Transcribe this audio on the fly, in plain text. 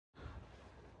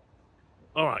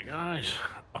Alright guys,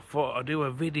 I thought I'd do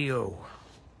a video.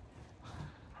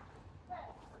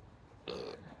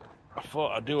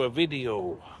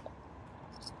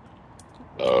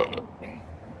 The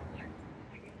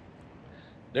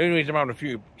only reason I'm having a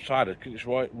few cider because it's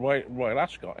Royal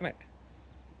Ascot, isn't it?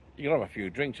 You'll have a few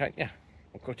drinks, ain't you?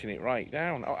 I'm cutting it right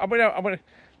down. I'm gonna look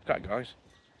at, guys.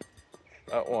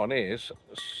 That one is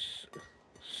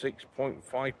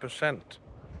 6.5%.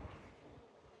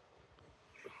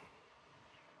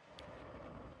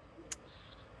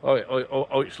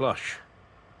 Oh, it's lush.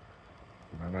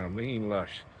 I mean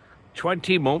lush.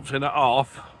 20 months and a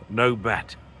half, no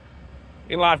bet.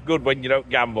 Ain't life good when you don't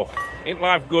gamble? Ain't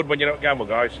life good when you don't gamble,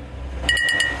 guys?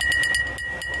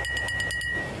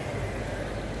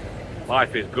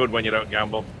 Life is good when you don't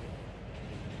gamble.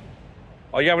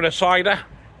 Are you having a cider?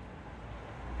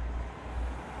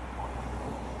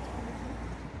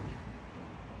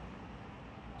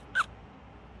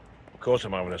 Of course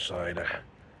I'm having a cider.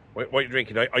 What are you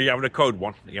drinking? Are you having a cold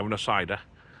one? Are you having a cider? Are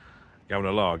you having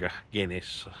a lager?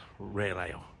 Guinness? Real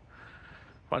ale?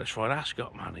 Well, it's Royal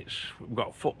Ascot, man. We've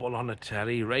got football on the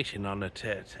telly, racing on the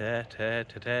telly.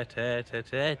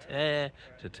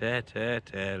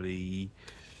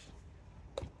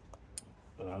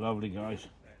 Oh, lovely, guys.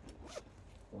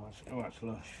 Oh, that's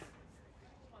lush.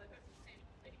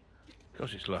 Of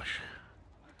course it's lush.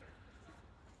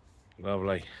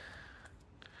 Lovely.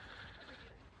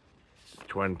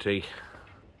 20,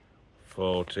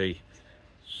 40,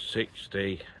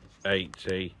 60,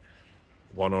 80,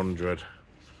 100,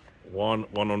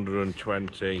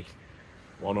 120,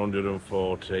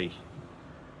 140,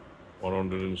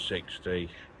 160,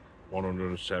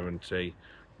 170,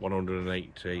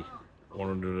 180,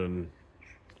 100 and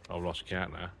I've lost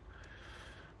count now.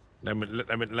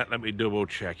 Let me double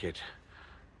check it.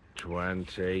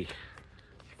 20,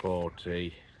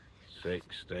 40,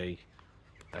 60,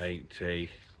 80,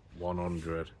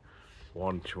 100,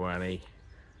 120,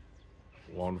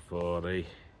 140,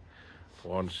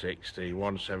 160,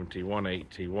 170,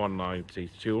 180, 190,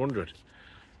 200,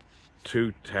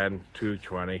 210,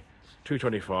 220,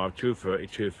 225, 230,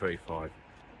 235.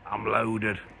 I'm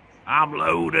loaded. I'm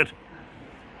loaded,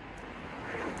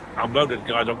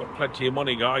 guys. I've got plenty of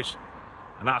money, guys.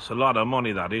 And that's a lot of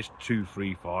money, that is.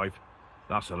 235.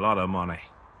 That's a lot of money.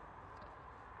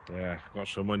 Yeah, got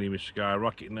some money with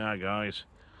skyrocket now, guys.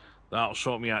 That'll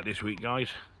sort me out this week, guys.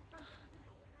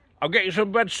 I'll get you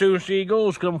some bread soon,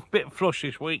 seagulls, because I'm a bit flush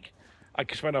this week. I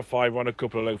can spend a £5 on a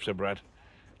couple of loaves of bread.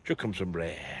 Chuck 'em some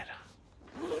bread.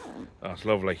 That's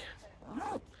lovely.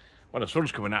 Well, the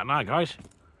sun's coming out now, guys.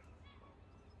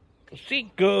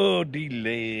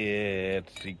 SeasideMARK.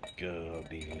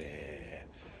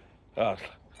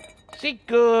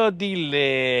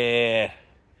 SeasideMARK.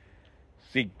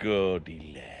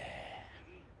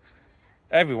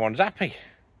 Everyone's happy.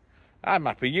 I'm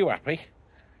happy, you happy.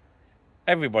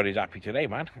 Everybody's happy today,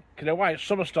 man. Because you know why?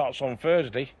 Summer starts on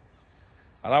Thursday.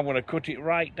 And I'm going to cut it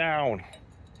right down.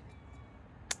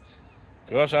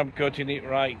 Because I'm cutting it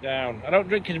right down. I don't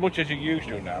drink as much as you used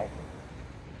to now.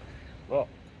 But,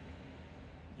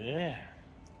 yeah.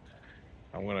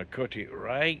 I'm going to cut it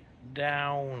right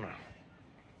down.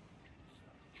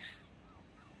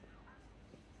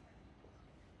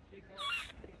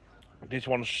 This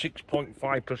one's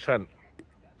 6.5%.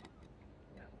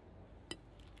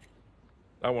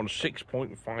 That one's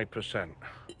 6.5%.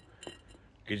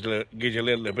 Gives you a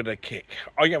little bit of kick.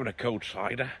 Are you having a cold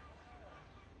cider?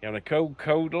 You having a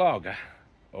cold lager?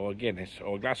 Or a Guinness?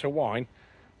 Or a glass of wine?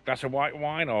 Glass of white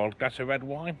wine or a glass of red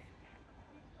wine?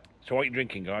 So what are you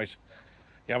drinking, guys?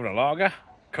 You having a lager?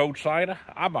 Cold cider?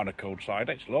 I'm having a cold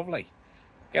cider. It's lovely.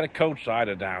 Get a cold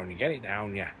cider down. You get it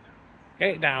down, yeah. Get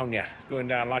it down, yeah. It's going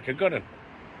down like a good one.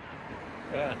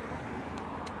 Yeah.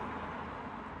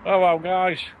 Oh well,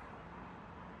 guys.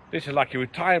 This is like a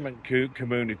retirement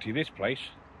community, this place.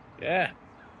 Yeah.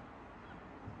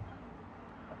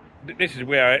 This is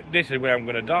where I'm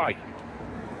going to die.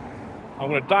 I'm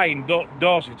going to die in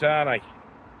Dorset, aren't I?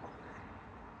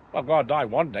 Well, I've got to die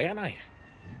one day, ain't I?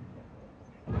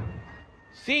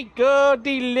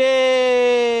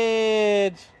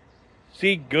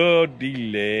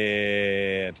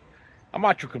 seasideMARK. I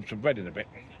might chuck them some bread in a bit.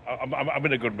 I'm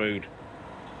in a good mood.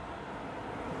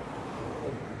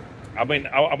 I'm in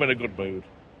a good mood.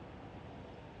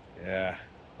 Yeah,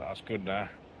 that's good now.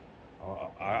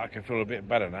 I can feel a bit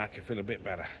better now. I can feel a bit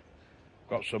better.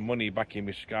 Got some money back in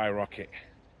my skyrocket.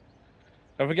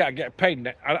 Don't forget, I get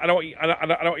paid. I know what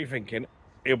you're thinking.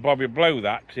 He'll probably blow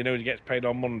that because he knows he gets paid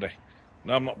on Monday.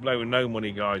 No, I'm not blowing no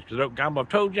money, guys, because I don't gamble. I've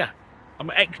told you,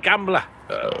 I'm an ex-gambler.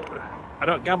 I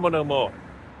don't gamble no more.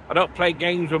 I don't play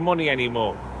games with money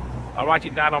anymore. I'll write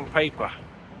it down on paper.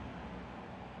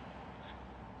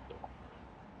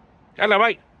 Hello,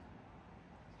 mate.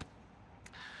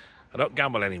 I don't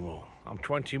gamble anymore. I'm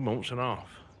 20 months and a half.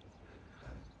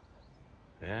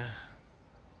 Yeah.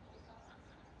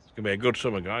 It's going to be a good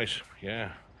summer, guys.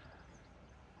 Yeah.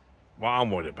 What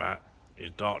I'm worried about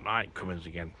is dark night comings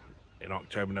again. In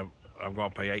October, I've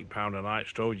got to pay £8 a night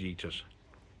storage heaters.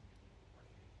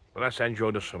 But let's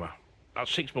enjoy the summer.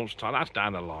 That's 6 months' time. That's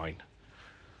down the line.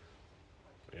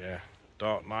 Yeah.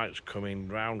 Dark nights coming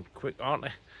round quick, aren't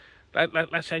they?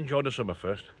 Let's enjoy the summer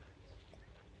first.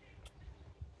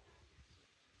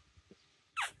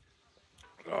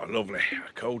 Oh, lovely.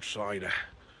 A cold cider.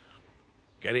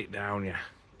 Get it down, yeah.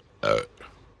 I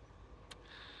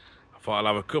thought I'll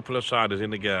have a couple of ciders in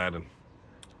the garden.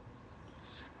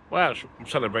 Well, I'm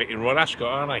celebrating Royal Ascot,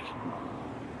 aren't I?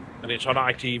 And it's on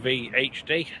ITV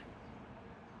HD.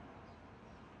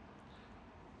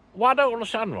 What I don't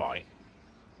understand, right?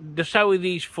 They sell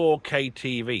these 4K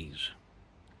TVs.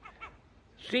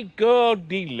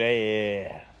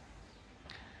 Delay.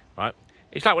 Right?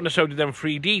 It's like when they sold them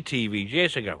 3D TVs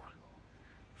years ago.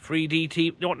 3D TV,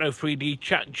 you don't know 3D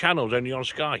channels only on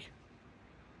Sky.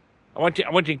 I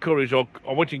went in Curry's or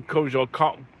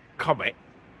Comet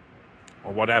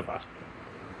or whatever.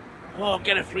 Oh,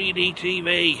 get a 3D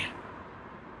TV.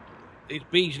 It's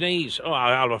bee's knees. Oh,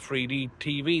 I'll have a 3D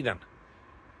TV then.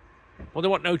 Well, they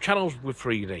want no channels with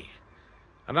 3D.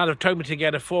 And now they've told me to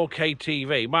get a 4K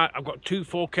TV. I've got 2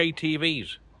 4K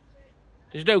TVs.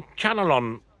 There's no channel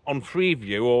on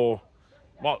Freeview or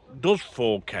what does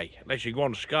 4K, unless you go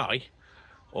on Sky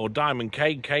or Diamond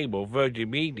Cable, Virgin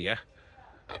Media.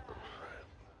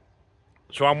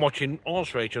 So I'm watching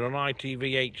horse racing on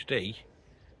ITV HD,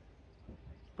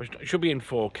 which should be in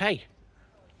 4K.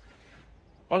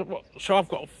 So I've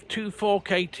got 2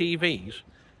 4K TVs,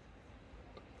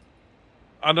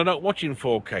 and I'm not watching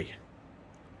 4K.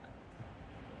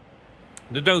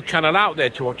 There's no channel out there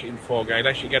to watch it in 4K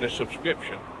unless you get a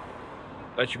subscription.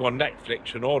 Unless you go on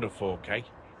Netflix and order 4K.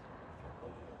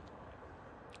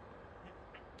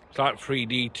 It's like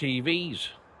 3D TVs.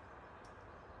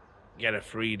 Get a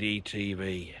 3D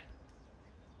TV.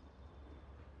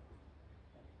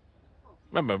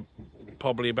 Remember,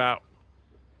 probably about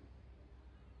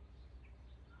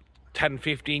 10,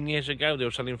 15 years ago, they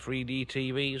were selling 3D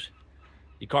TVs.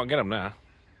 You can't get them now.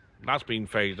 That's been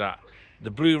phased out. The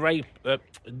Blu-ray, the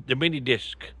mini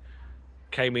disc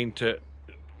came into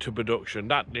production.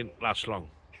 That didn't last long.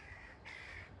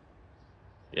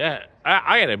 Yeah,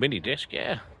 I had a mini disc.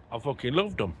 Yeah, I fucking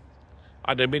loved them.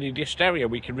 I had a mini disc stereo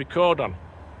we can record on.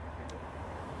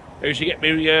 I used to get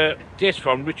me disc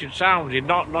from Richard Sounds.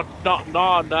 Knock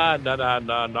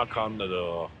on the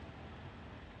door.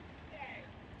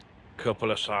 Couple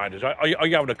of ciders. Are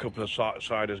you having a couple of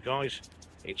ciders, guys?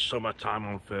 It's summertime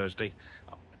on Thursday.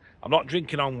 I'm not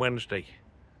drinking on Wednesday.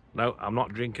 No, I'm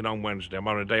not drinking on Wednesday. I'm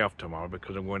on a day off tomorrow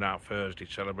because I'm going out Thursday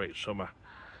to celebrate summer.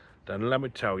 Then let me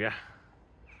tell you,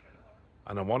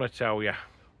 and I want to tell you,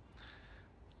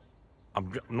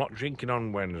 I'm not drinking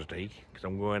on Wednesday because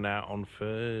I'm going out on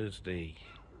Thursday.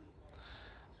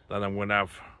 Then I'm going to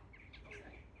have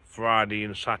Friday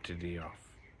and Saturday off.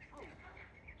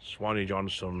 Swanage on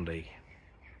Sunday.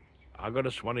 I got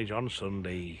a Swanage on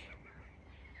Sunday.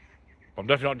 I'm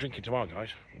definitely not drinking tomorrow, guys.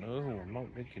 No, I'm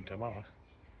not drinking tomorrow.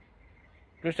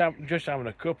 Just having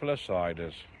a couple of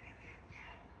ciders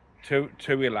to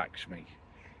relax me.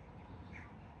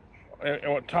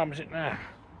 What time is it now?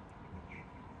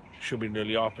 Should be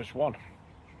nearly 1:30.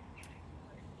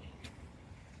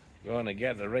 Going to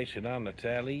get the racing on the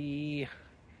telly.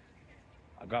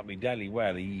 I got me deli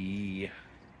welly.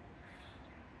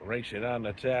 Racing on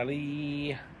the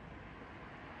telly.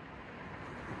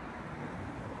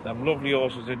 Them lovely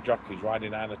horses and jockeys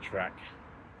riding down the track.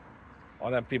 All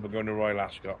them people going to Royal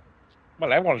Ascot.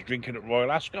 Well, everyone's drinking at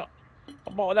Royal Ascot.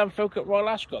 But what are them folk at Royal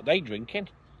Ascot? They drinking.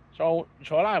 So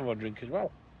I'll have a drink as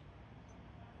well.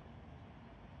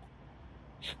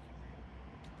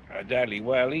 A deli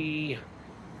welly.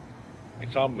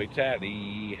 It's on me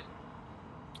telly.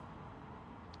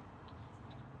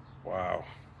 Wow.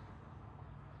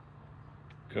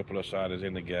 Couple of ciders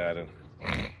in the garden.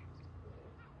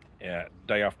 Yeah,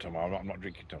 day off tomorrow. I'm not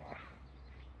drinking tomorrow.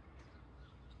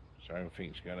 So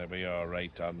everything's going to be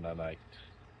alright on the night.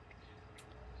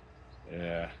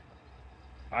 Yeah.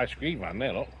 Ice cream man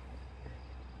there, look.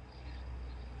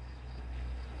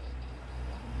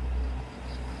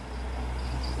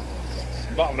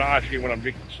 Bottom of the ice cream when I'm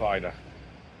drinking cider.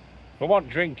 If I want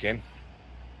drinking,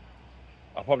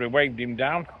 I'll probably waved him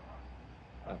down.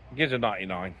 Gives a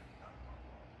 99.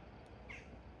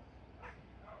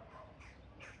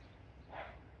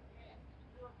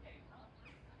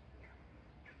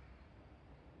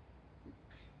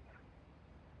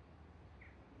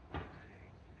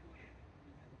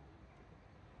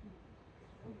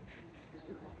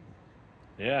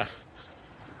 Yeah.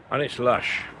 And it's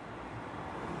lush.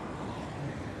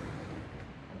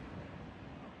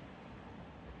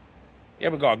 Yeah,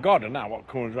 we've got a garden now, what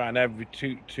comes around every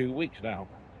two weeks now.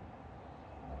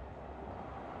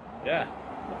 Yeah.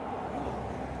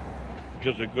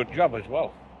 Does a good job as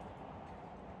well.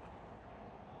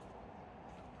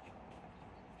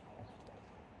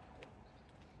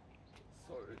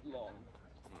 So long.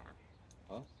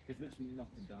 Huh? There's literally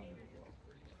nothing down there.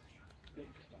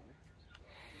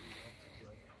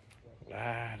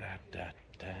 La da da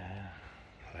da,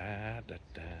 la da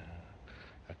da.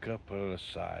 A couple of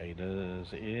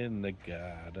ciders in the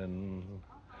garden.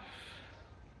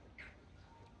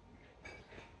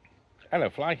 Hello,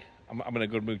 Fly. I'm in a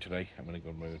good mood today. I'm in a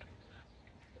good mood.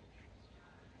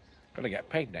 Gonna get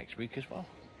paid next week as well.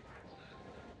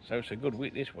 So it's a good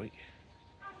week this week.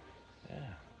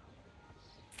 Yeah.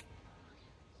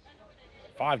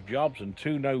 5 jobs and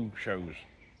 2 no-shows.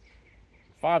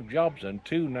 5 jobs and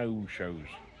 2 no-shows.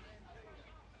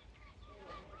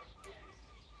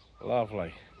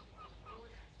 Lovely.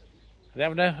 Are they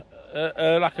having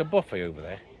like a buffet over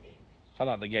there? Sound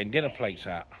like they're getting dinner plates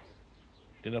out.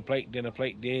 Dinner plate, dinner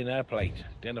plate, dinner plate.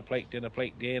 Dinner plate, dinner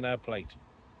plate, dinner plate.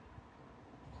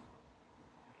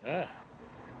 Yeah.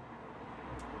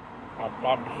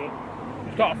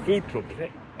 It's not a food truck, is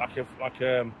it? Like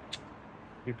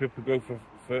people go for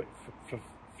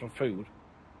food.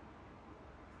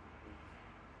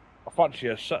 I fancy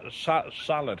a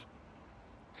salad.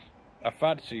 I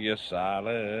fancy a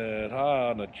salad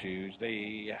on a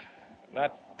Tuesday. Da,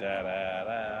 da, da,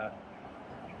 da.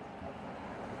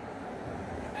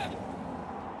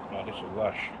 Oh, this is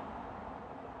lush.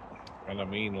 And I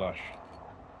mean lush.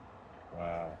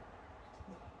 Wow.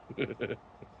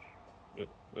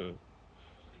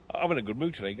 I'm in a good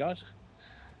mood today, guys.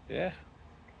 Yeah.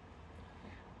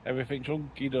 Everything's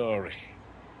hunky-dory.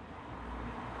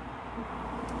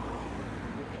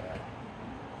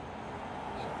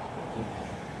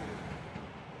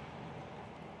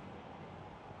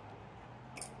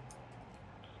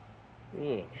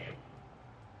 Ugh.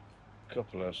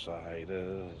 Couple of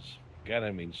ciders. Get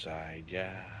them inside,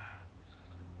 yeah.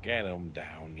 Get them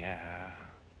down, yeah.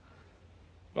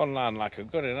 Gone land like a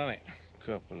good one, hasn't it?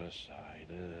 Couple of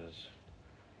ciders.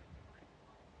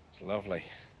 It's lovely.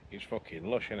 It's fucking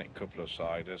lush, isn't it? Couple of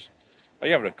ciders. Oh,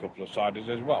 you have a couple of ciders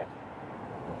as well.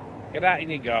 Get out in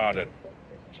your garden.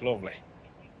 It's lovely.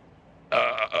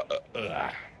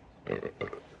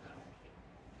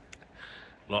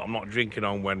 Look, I'm not drinking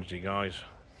on Wednesday, guys.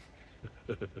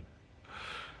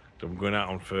 I'm going out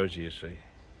on Thursday, you see.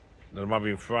 Then I'm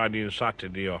having Friday and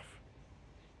Saturday off.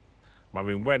 I'm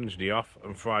having Wednesday off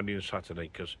and Friday and Saturday,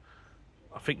 because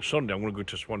I think Sunday I'm going to go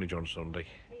to Swanage on Sunday.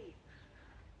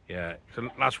 Yeah. So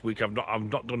last week I've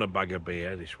not done a bag of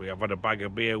beer. This week I've had a bag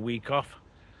of beer week off.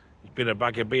 It's been a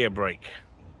bag of beer break,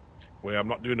 where I'm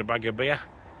not doing a bag of beer.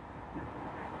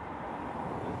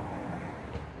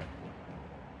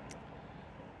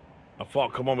 I thought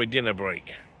I'd come on with dinner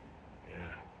break.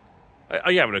 Yeah.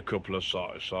 Are you having a couple of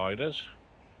ciders?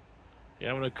 You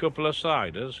having a couple of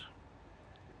ciders?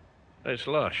 It's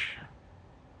lush.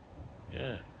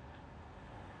 Yeah.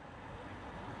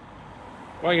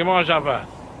 Well, you might have a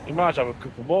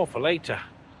couple more for later.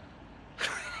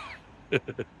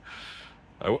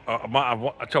 I might have.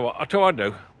 I tell you what I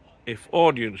do. If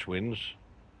Audience wins,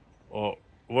 or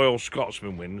Royal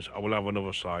Scotsman wins, I will have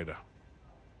another cider.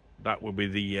 That will be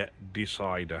the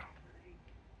decider.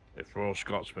 If Royal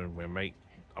Scotsman win, mate,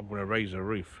 I'm going to raise the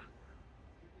roof.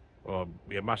 Or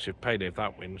be a massive payday if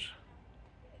that wins.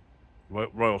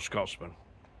 Royal Scotsman.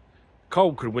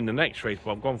 Cole could win the next race,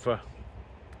 but I've gone for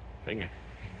thingy.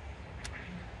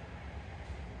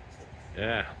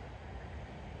 Yeah.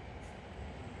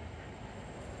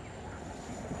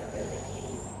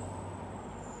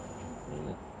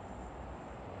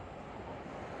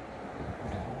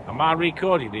 Am I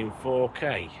recording in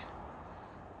 4K?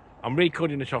 I'm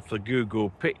recording this off the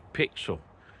Google Pixel.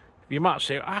 You might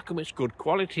say, how come it's good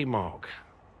quality, Mark?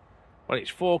 Well,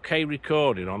 it's 4K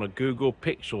recording on a Google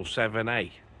Pixel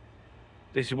 7a.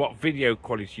 This is what video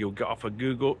quality you'll get off a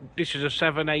Google. This is a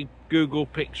 7a Google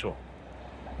Pixel.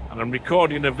 And I'm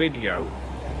recording a video.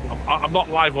 I'm not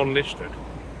live unlisted.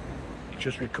 It's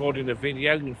just recording a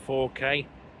video in 4K.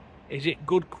 Is it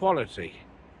good quality?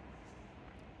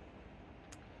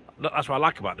 That's what I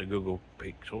like about the Google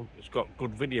Pixel. It's got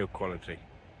good video quality.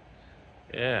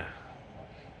 Yeah.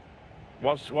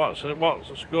 What's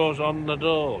the scores on the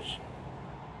doors?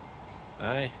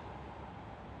 Hey.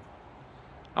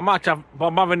 I might have, but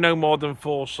I'm having no more than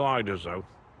 4 ciders though.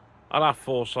 I'll have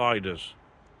 4 ciders.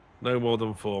 No more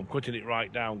than 4. I'm cutting it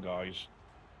right down, guys.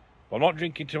 I'm not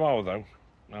drinking tomorrow though.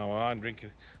 No, I'm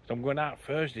drinking. So I'm going out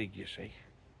Thursday, you see.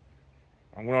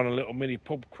 I'm going on a little mini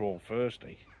pub crawl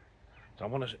Thursday. So I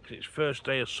want to. It's first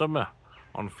day of summer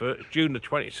on June the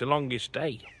 20th. It's the longest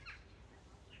day.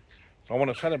 So I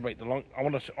want to celebrate the long. I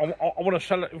want to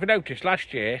celebrate. If you noticed,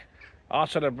 last year I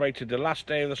celebrated the last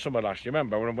day of the summer last year.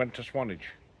 Remember when I went to Swanage?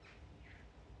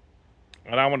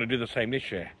 And I want to do the same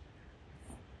this year.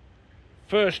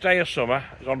 First day of summer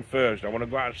is on Thursday. I want to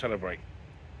go out and celebrate.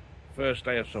 First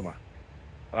day of summer.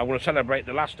 And I want to celebrate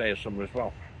the last day of summer as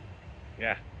well.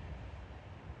 Yeah.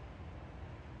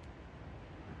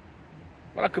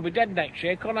 Well, I could be dead next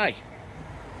year, couldn't I?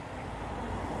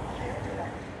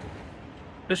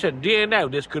 Listen, do you know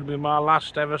this could be my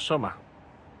last ever summer?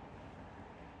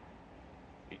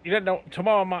 You don't know,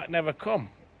 tomorrow might never come.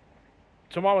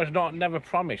 Tomorrow is not never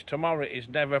promised. Tomorrow is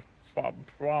never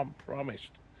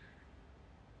promised.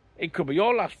 It could be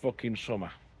your last fucking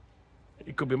summer.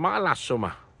 It could be my last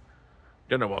summer.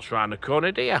 Don't know what's around the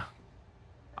corner, do you?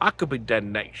 I could be dead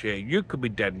next year. You could be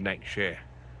dead next year.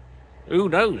 Who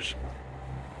knows?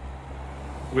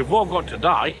 We've all got to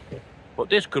die. But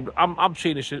this could, I'm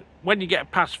seeing this, when you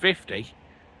get past 50,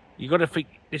 you got to think,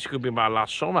 this could be my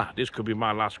last summer. This could be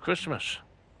my last Christmas.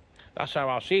 That's how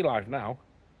I see life now.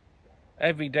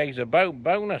 Every day's a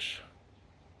bonus.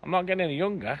 I'm not getting any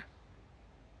younger.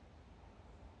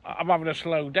 I'm having a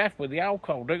slow death with the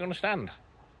alcohol, don't you understand?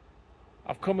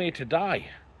 I've come here to die.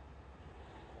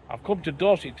 I've come to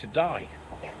Dorset to die.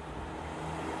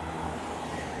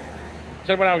 I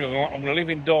said when I was young, I'm going to live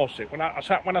in Dorset. When I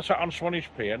sat on Swanage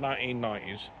Pier,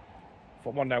 1990s, I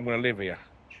thought one day I'm going to live here.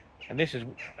 And this is,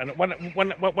 and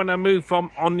when I moved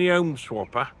from on the home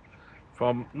swapper,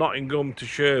 from Nottingham to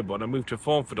Sherborne, I moved to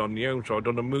Thornford on the home, so I'd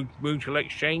done a mutual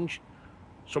exchange.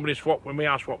 Somebody swapped with me,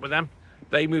 I swapped with them.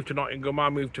 They moved to Nottingham, I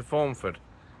moved to Thornford.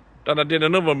 Then I did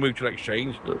another mutual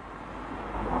exchange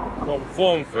from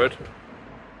Thornford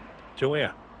to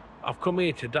here. I've come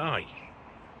here to die.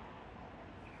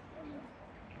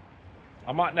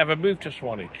 I might never move to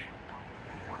Swanage,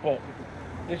 but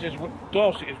this is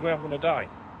Dorset is where I'm going to die.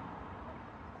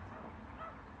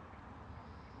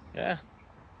 Yeah.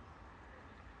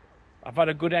 I've had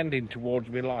a good ending towards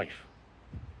my life.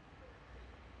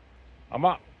 I'm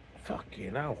at,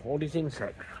 fucking hell, all these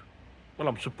insects. Well,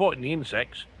 I'm supporting the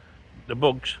insects, the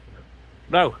bugs.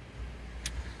 No.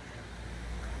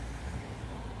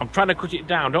 I'm trying to cut it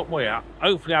down, don't worry.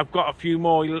 Hopefully I've got a few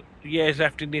more years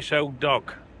left in this old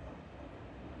dog.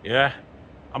 Yeah.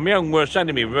 I'm my own worst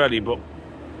enemy, really, but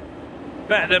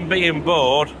better than being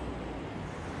bored,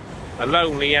 and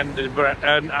lonely and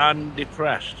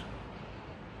depressed.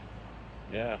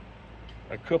 Yeah.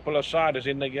 A couple of ciders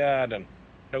in the garden.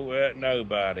 Don't hurt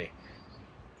nobody.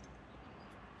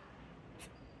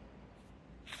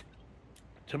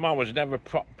 Tomorrow's never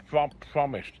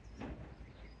promised.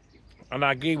 And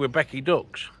I agree with Becky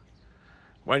Dux.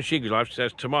 When she goes live, she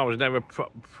says tomorrow's never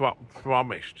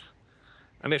promised.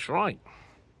 And it's right.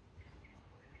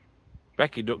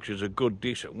 Becky Dux is a good,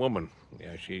 decent woman.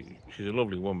 Yeah, she's a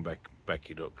lovely woman,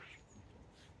 Becky Dux.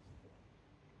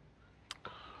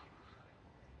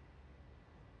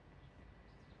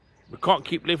 We can't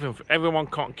keep living, everyone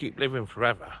can't keep living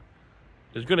forever.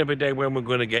 There's going to be a day when we're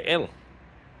going to get ill.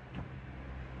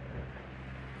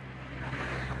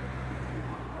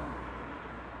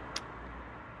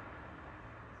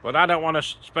 But I don't want to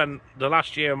spend the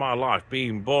last year of my life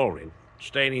being boring,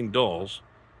 staying indoors,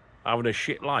 having a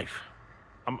shit life.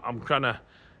 I'm trying to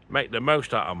make the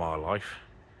most out of my life.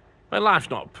 My life's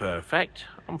not perfect.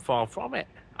 I'm far from it.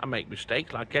 I make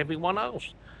mistakes like everyone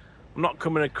else. I'm not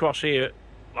coming across here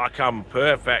like I'm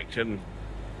perfect and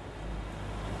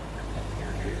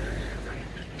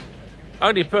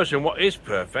only person what is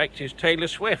perfect is Taylor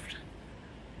Swift.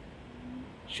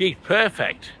 She's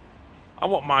perfect. I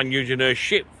won't mind using her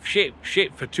shit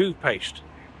for toothpaste.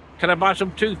 Can I buy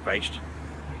some toothpaste?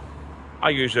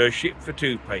 I use her shit for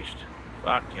toothpaste.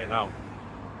 Fucking hell.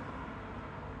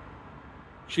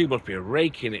 She must be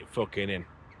raking it fucking in.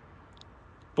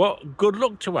 But good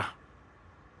luck to her.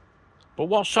 But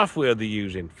what software are they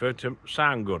using for it to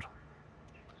sound good?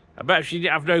 I bet if she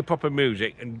didn't have no proper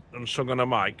music and sung on a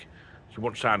mic, she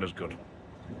wouldn't sound as good.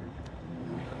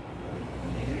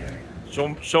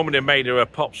 Somebody made her a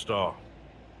pop star.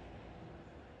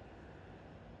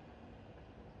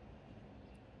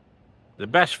 The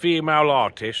best female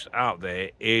artist out there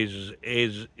is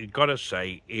you gotta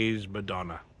say, is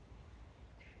Madonna.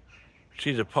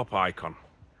 She's a pop icon.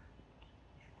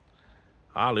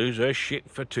 I'll lose her shit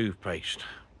for toothpaste.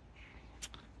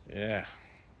 Yeah.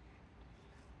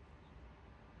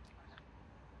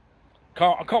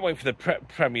 I can't wait for the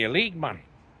Premier League, man.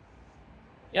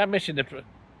 Yeah, I'm missing the...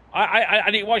 I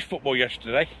didn't watch football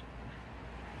yesterday.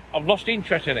 I've lost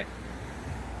interest in it.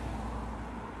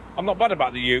 I'm not bad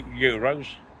about the Euros.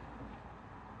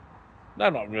 No,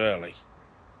 not really.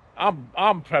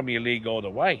 I'm Premier League all the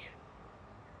way.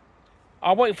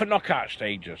 I'm waiting for knockout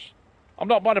stages. I'm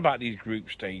not bothered about these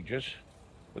group stages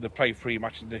where they play 3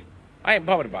 matches. I ain't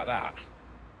bothered about that.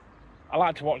 I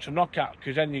like to watch the knockout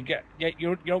because then you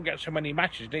don't get so many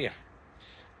matches, do you?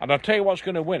 And I'll tell you what's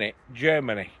going to win it: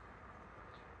 Germany.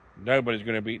 Nobody's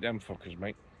going to beat them fuckers,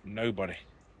 mate. Nobody.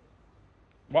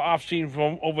 What I've seen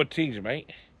from other teams,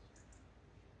 mate.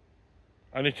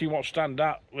 And the team what stand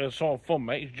out with sort of fun,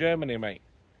 mate, is Germany, mate.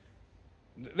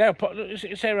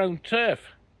 It's their own turf.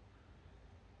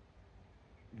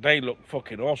 They look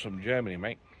fucking awesome, Germany,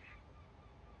 mate.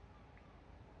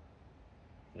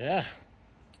 Yeah.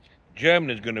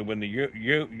 Germany's going to win the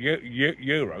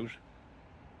Euros.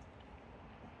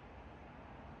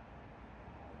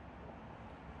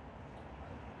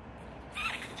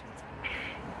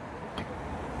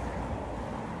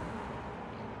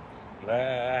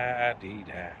 La dee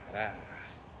da da.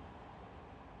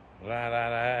 La la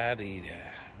la dee da.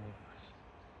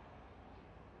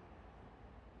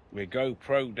 My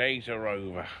GoPro days are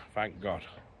over, thank God.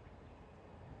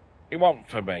 It wasn't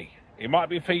for me. It might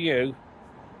be for you,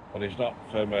 but it's not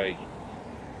for me.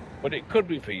 But it could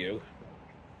be for you.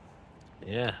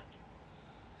 Yeah.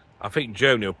 I think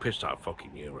Germany will piss that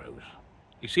fucking Euros.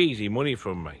 It's easy money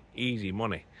from me. Easy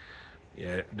money.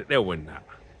 Yeah, they'll win that.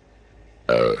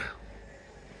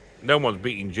 No one's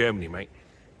beating Germany, mate.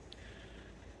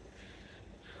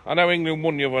 I know England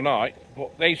won the other night,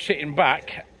 but they're sitting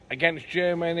back against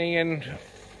Germany and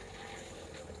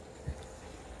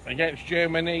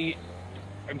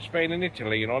Spain and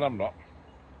Italy, you know what I'm not.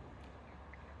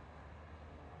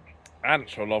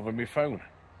 Ants all over my phone.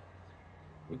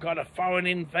 We've got a foreign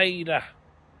invader.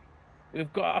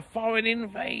 We've got a foreign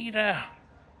invader.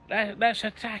 Let's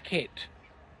attack it.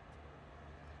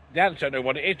 The ants don't know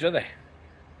what it is, do they?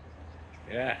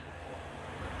 Yeah.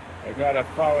 We've got a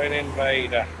foreign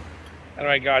invader.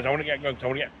 Anyway, guys, I want to get going. I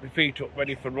want to get my feet up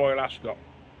ready for Royal Ascot.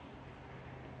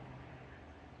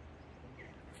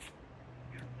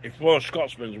 If Royal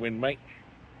Scotsman's win, mate,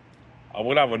 I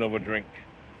will have another drink.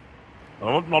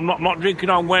 I'm not drinking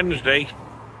on Wednesday.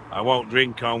 I won't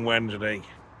drink on Wednesday.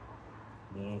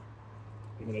 No.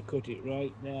 I'm going to cut it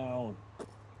right down.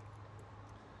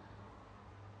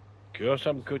 Of course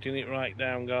I'm cutting it right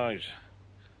down, guys.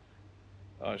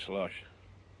 Nice lush.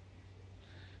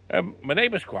 My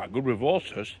neighbour's quite good with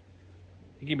horses.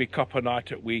 He gave me copper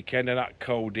night at weekend and that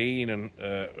codeine, and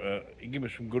he gave me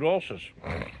some good horses.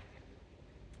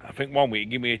 I think one week he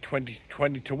gave me a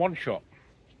 20 to 1 shot.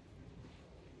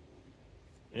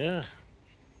 Yeah.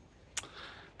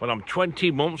 But I'm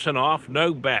 20 months and a half,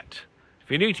 no bet. If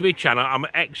you're new to my channel, I'm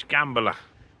an ex-gambler.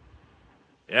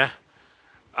 Yeah.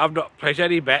 I've not placed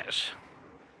any bets.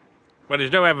 Well,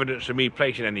 there's no evidence of me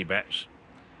placing any bets.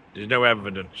 There's no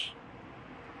evidence.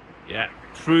 Yeah,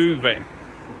 prove it.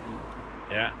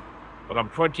 Yeah, but I'm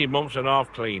 20 months and a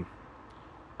half clean.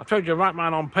 I told you I write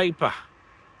mine on paper.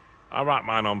 I write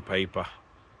mine on paper.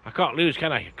 I can't lose,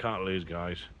 can I? I can't lose,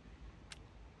 guys.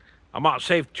 I might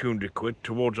save 200 quid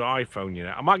towards an iPhone, you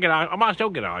know. I might still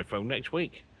get an iPhone next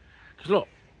week. Because look,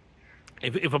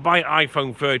 if I buy an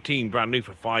iPhone 13 brand new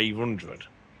for 500,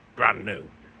 brand new,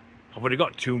 I've already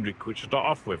got 200 quid to start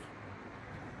off with.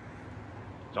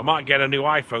 So I might get a new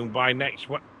iPhone by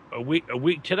a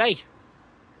week today.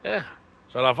 Yeah.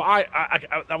 So I'll have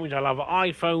that means I'll have an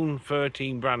iPhone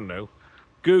 13 brand new,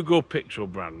 Google Pixel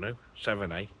brand new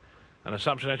 7A, and a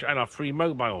Samsung S, and I'll have 3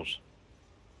 mobiles.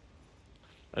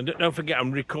 And don't forget,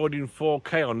 I'm recording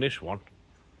 4K on this one.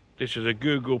 This is a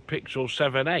Google Pixel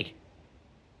 7A.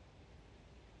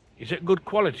 Is it good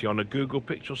quality on a Google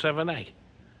Pixel 7A?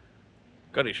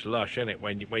 God, it's lush, isn't it,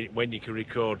 when you can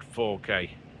record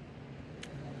 4K.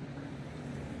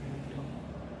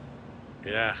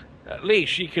 Yeah, at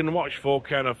least you can watch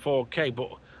 4K on a 4K, but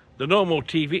the normal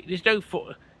TV, there's no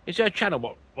is there a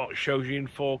channel what shows you in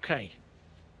 4K?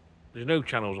 There's no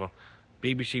channels on.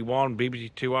 BBC One,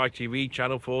 BBC Two, ITV,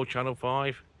 Channel 4, Channel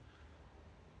 5.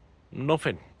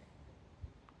 Nothing.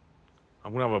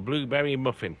 I'm going to have a blueberry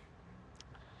muffin.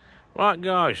 Right,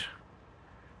 guys,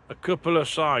 a couple of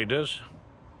ciders.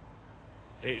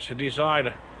 It's a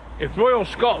decider. If Royal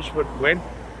Scotsman win,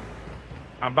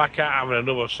 I'm back out having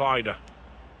another cider.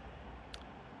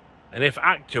 And if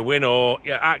Actor win, or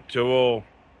like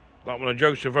one of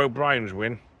Joseph O'Brien's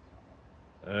win,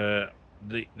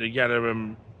 the yellow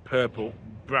and purple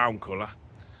brown colour.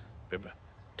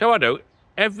 Tell what I do,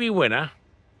 every winner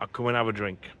I come and have a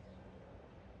drink.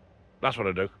 That's what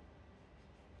I do.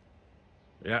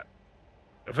 Yeah.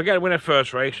 If I get a winner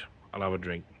first race, I'll have a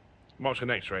drink. What's the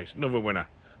next race? Another winner.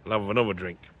 I'll have another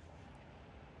drink.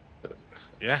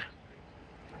 Yeah.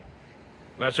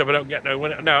 Let's hope I don't get no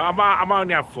winner. No, I might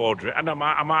only have 4 drinks. I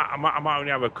might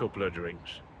only have a couple of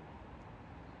drinks.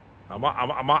 I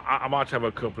might have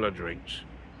a couple of drinks.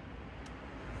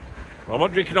 Well, I'm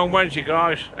not drinking on Wednesday,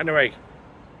 guys. Anyway,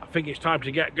 I think it's time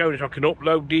to get going so I can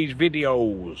upload these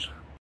videos.